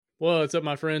What's up,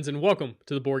 my friends, and welcome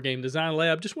to the Board Game Design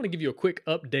Lab. Just want to give you a quick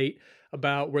update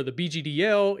about where the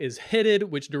BGDL is headed,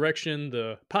 which direction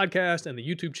the podcast and the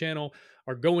YouTube channel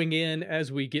are going in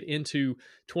as we get into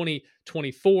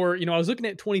 2024. I was looking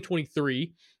at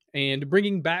 2023 and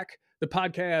bringing back the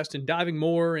podcast and diving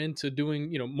more into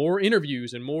doing, more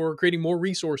interviews and more creating more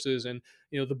resources and,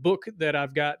 the book that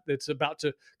I've got that's about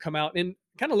to come out. And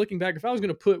kind of looking back, if I was going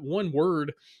to put one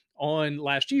word on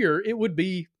last year, it would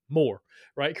be more,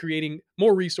 right? Creating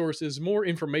more resources, more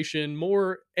information,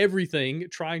 more everything,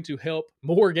 trying to help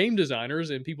more game designers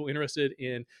and people interested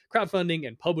in crowdfunding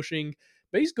and publishing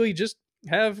basically just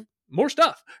have more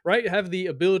stuff, right? Have the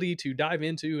ability to dive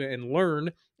into and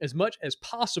learn as much as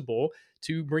possible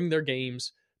to bring their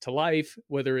games to life,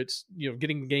 whether it's,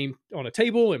 getting the game on a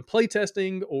table and play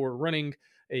testing or running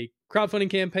a crowdfunding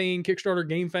campaign, Kickstarter,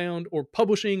 GameFound, or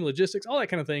publishing, logistics, all that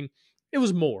kind of thing. It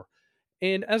was more.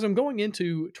 And as I'm going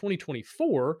into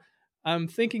 2024, I'm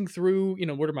thinking through,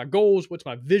 what are my goals? What's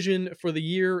my vision for the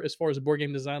year as far as the Board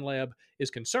Game Design Lab is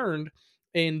concerned?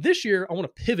 And this year, I want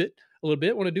to pivot a little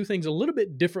bit, I want to do things a little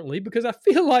bit differently because I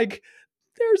feel like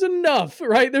there's enough,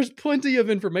 right? There's plenty of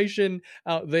information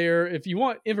out there. If you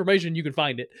want information, you can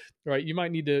find it, right? You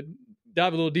might need to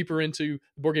dive a little deeper into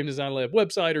the Board Game Design Lab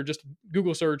website or just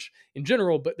Google search in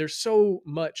general, but there's so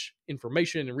much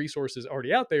information and resources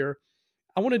already out there.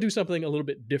 I want to do something a little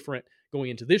bit different going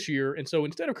into this year. And so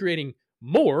instead of creating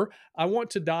more, I want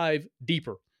to dive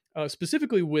deeper,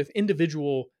 specifically with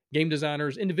individual game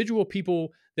designers, individual people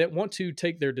that want to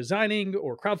take their designing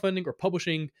or crowdfunding or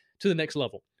publishing to the next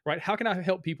level, right? How can I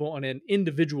help people on an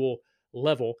individual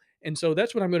level? And so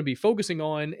that's what I'm going to be focusing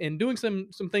on and doing some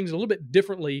things a little bit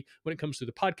differently when it comes to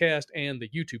the podcast and the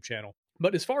YouTube channel.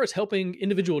 But as far as helping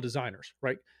individual designers,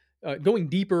 right? Going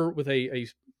deeper with a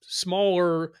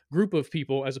smaller group of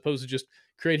people as opposed to just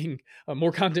creating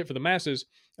more content for the masses.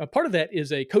 Part of that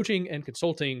is a coaching and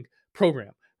consulting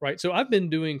program, right? So I've been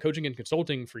doing coaching and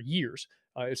consulting for years.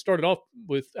 It started off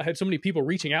with, I had so many people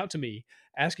reaching out to me,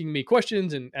 asking me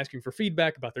questions and asking for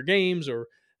feedback about their games or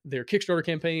their Kickstarter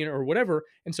campaign or whatever.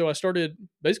 And so I started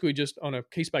basically just on a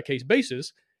case-by-case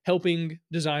basis, helping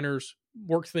designers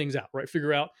work things out, right?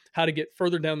 Figure out how to get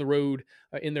further down the road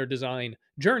in their design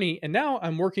journey. And now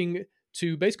I'm working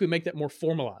to basically make that more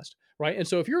formalized, right? And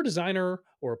so if you're a designer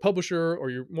or a publisher or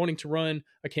you're wanting to run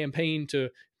a campaign to,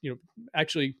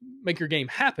 actually make your game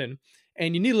happen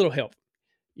and you need a little help,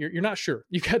 you're not sure.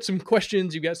 You've got some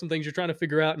questions, you've got some things you're trying to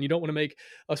figure out and you don't want to make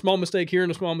a small mistake here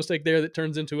and a small mistake there that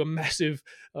turns into a massive,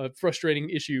 frustrating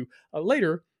issue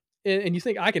later, and you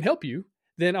think I can help you,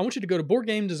 then I want you to go to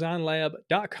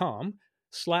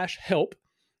boardgamedesignlab.com/help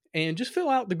and just fill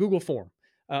out the Google form.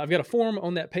 I've got a form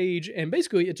on that page, and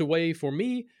basically it's a way for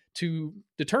me to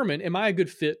determine, am I a good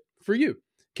fit for you?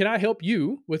 Can I help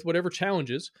you with whatever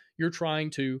challenges you're trying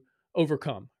to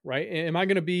overcome, right? Am I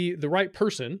going to be the right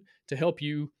person to help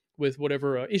you with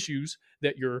whatever issues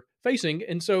that you're facing?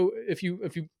 And so if you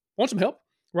want some help,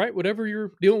 right, whatever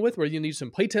you're dealing with, whether you need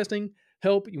some playtesting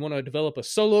help, you want to develop a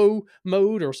solo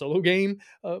mode or solo game,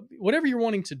 whatever you're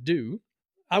wanting to do,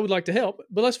 I would like to help,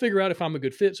 but let's figure out if I'm a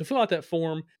good fit. So fill out that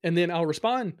form and then I'll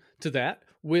respond to that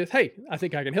with, hey, I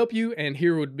think I can help you. And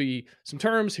here would be some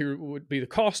terms. Here would be the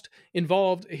cost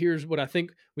involved. Here's what I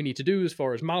think we need to do as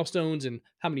far as milestones and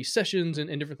how many sessions and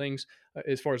different things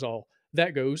as far as all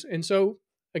that goes. And so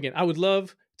again, I would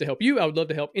love to help you. I would love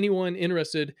to help anyone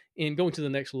interested in going to the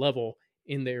next level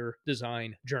in their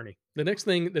design journey. The next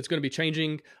thing that's going to be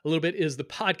changing a little bit is the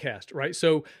podcast, right?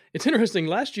 So it's interesting.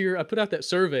 Last year, I put out that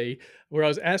survey where I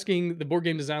was asking the Board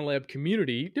Game Design Lab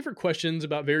community different questions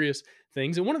about various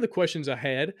things. And one of the questions I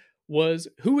had was,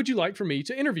 who would you like for me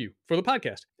to interview for the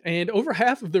podcast? And over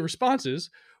half of the responses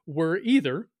were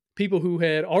either people who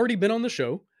had already been on the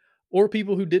show or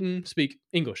people who didn't speak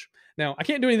English. Now, I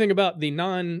can't do anything about the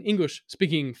non-English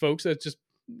speaking folks. That's just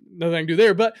nothing I can do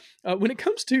there. But when it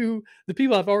comes to the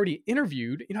people I've already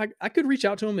interviewed, I could reach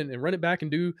out to them and run it back and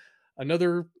do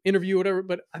another interview or whatever.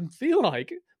 But I feel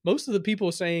like most of the people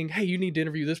saying, hey, you need to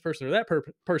interview this person or that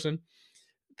person,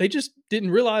 they just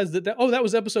didn't realize that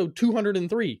was episode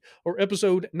 203 or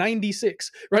episode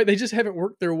 96, right? They just haven't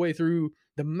worked their way through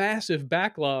the massive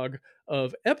backlog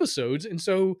of episodes. And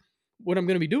so what I'm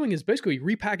going to be doing is basically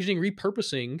repackaging,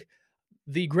 repurposing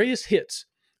the greatest hits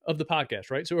of the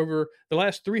podcast, right? So over the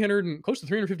last 300 and close to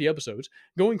 350 episodes,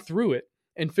 going through it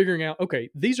and figuring out, okay,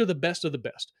 these are the best of the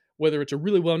best, whether it's a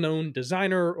really well-known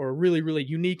designer or a really, really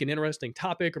unique and interesting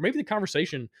topic, or maybe the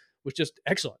conversation was just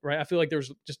excellent, right? I feel like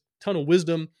there's just a ton of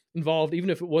wisdom involved, even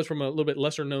if it was from a little bit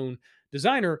lesser known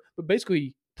designer, but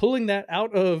basically pulling that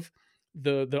out of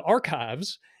the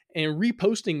archives and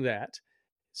reposting that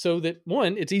so that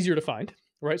one, it's easier to find,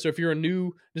 right? So if you're a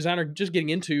new designer just getting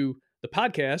into the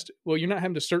podcast, well, you're not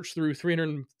having to search through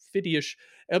 350-ish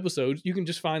episodes. You can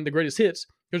just find the greatest hits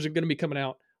because they're going to be coming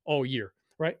out all year,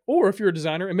 right? Or if you're a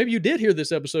designer and maybe you did hear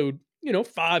this episode,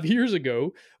 5 years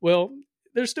ago, well,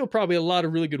 there's still probably a lot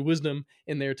of really good wisdom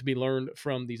in there to be learned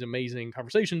from these amazing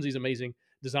conversations, these amazing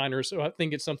designers. So I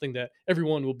think it's something that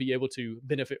everyone will be able to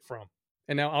benefit from.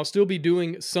 And now I'll still be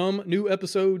doing some new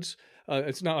episodes.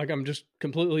 It's not like I'm just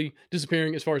completely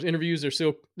disappearing as far as interviews. There's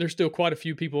still quite a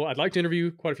few people I'd like to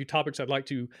interview, quite a few topics I'd like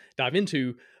to dive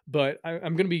into, but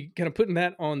I'm going to be kind of putting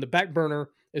that on the back burner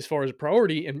as far as a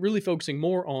priority and really focusing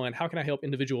more on how can I help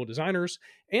individual designers,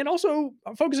 and also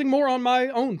focusing more on my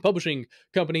own publishing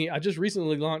company. I just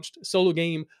recently launched Solo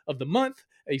Game of the Month,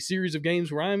 a series of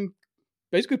games where I'm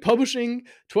basically publishing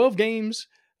 12 games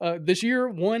this year,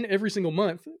 one every single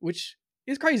month, which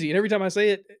is crazy. And every time I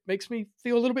say it, it makes me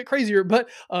feel a little bit crazier, but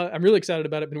I'm really excited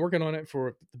about it. Been working on it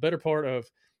for the better part of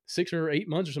 6 or 8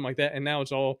 months or something like that. And now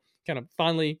it's all kind of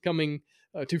finally coming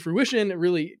to fruition.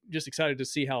 Really just excited to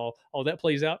see how all that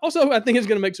plays out. Also, I think it's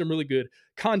going to make some really good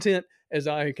content as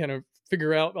I kind of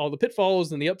figure out all the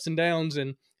pitfalls and the ups and downs.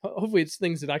 And hopefully it's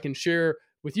things that I can share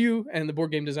with you and the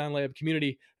Board Game Design Lab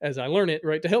community as I learn it,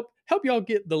 right? To help y'all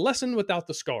get the lesson without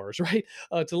the scars, right?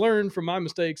 To learn from my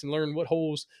mistakes and learn what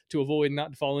holes to avoid and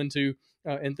not to fall into,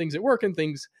 and things that work and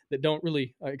things that don't.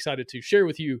 Really excited to share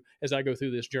with you as I go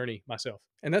through this journey myself.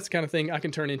 And that's the kind of thing I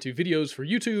can turn into videos for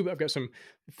YouTube. I've got some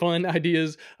fun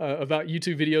ideas about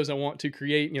YouTube videos I want to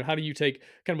create. How do you take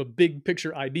kind of a big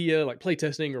picture idea like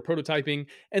playtesting or prototyping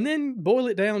and then boil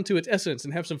it down to its essence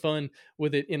and have some fun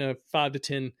with it in a 5 to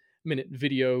 10 minute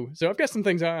video. So I've got some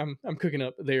things I'm cooking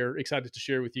up there, excited to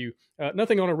share with you.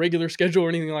 Nothing on a regular schedule or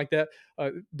anything like that,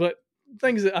 but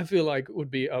things that I feel like would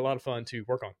be a lot of fun to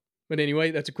work on. But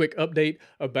anyway, that's a quick update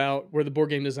about where the Board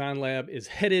Game Design Lab is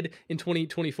headed in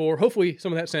 2024. Hopefully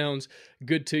some of that sounds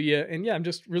good to you. And yeah, I'm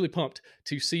just really pumped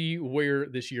to see where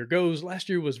this year goes. Last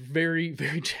year was very,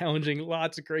 very challenging.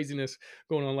 Lots of craziness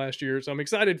going on last year. So I'm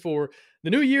excited for the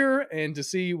new year and to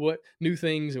see what new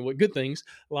things and what good things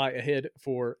lie ahead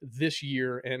for this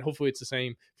year. And hopefully it's the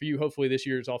same for you. Hopefully this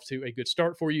year is off to a good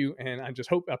start for you. And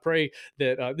I pray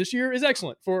that this year is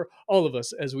excellent for all of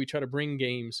us as we try to bring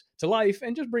games to life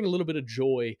and just bring a little bit of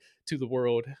joy to the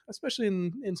world, especially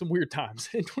in some weird times.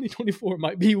 And 2024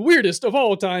 might be weirdest of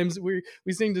all times. We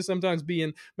seem to sometimes be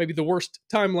in maybe the worst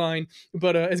timeline,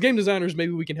 but as game designers,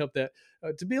 maybe we can help that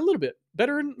to be a little bit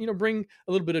better and bring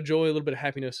a little bit of joy, a little bit of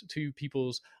happiness to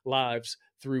people's lives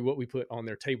through what we put on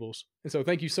their tables. And so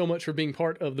thank you so much for being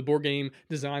part of the Board Game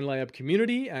Design Lab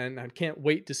community, and I can't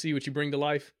wait to see what you bring to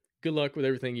life. Good luck with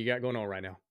everything you got going on right now.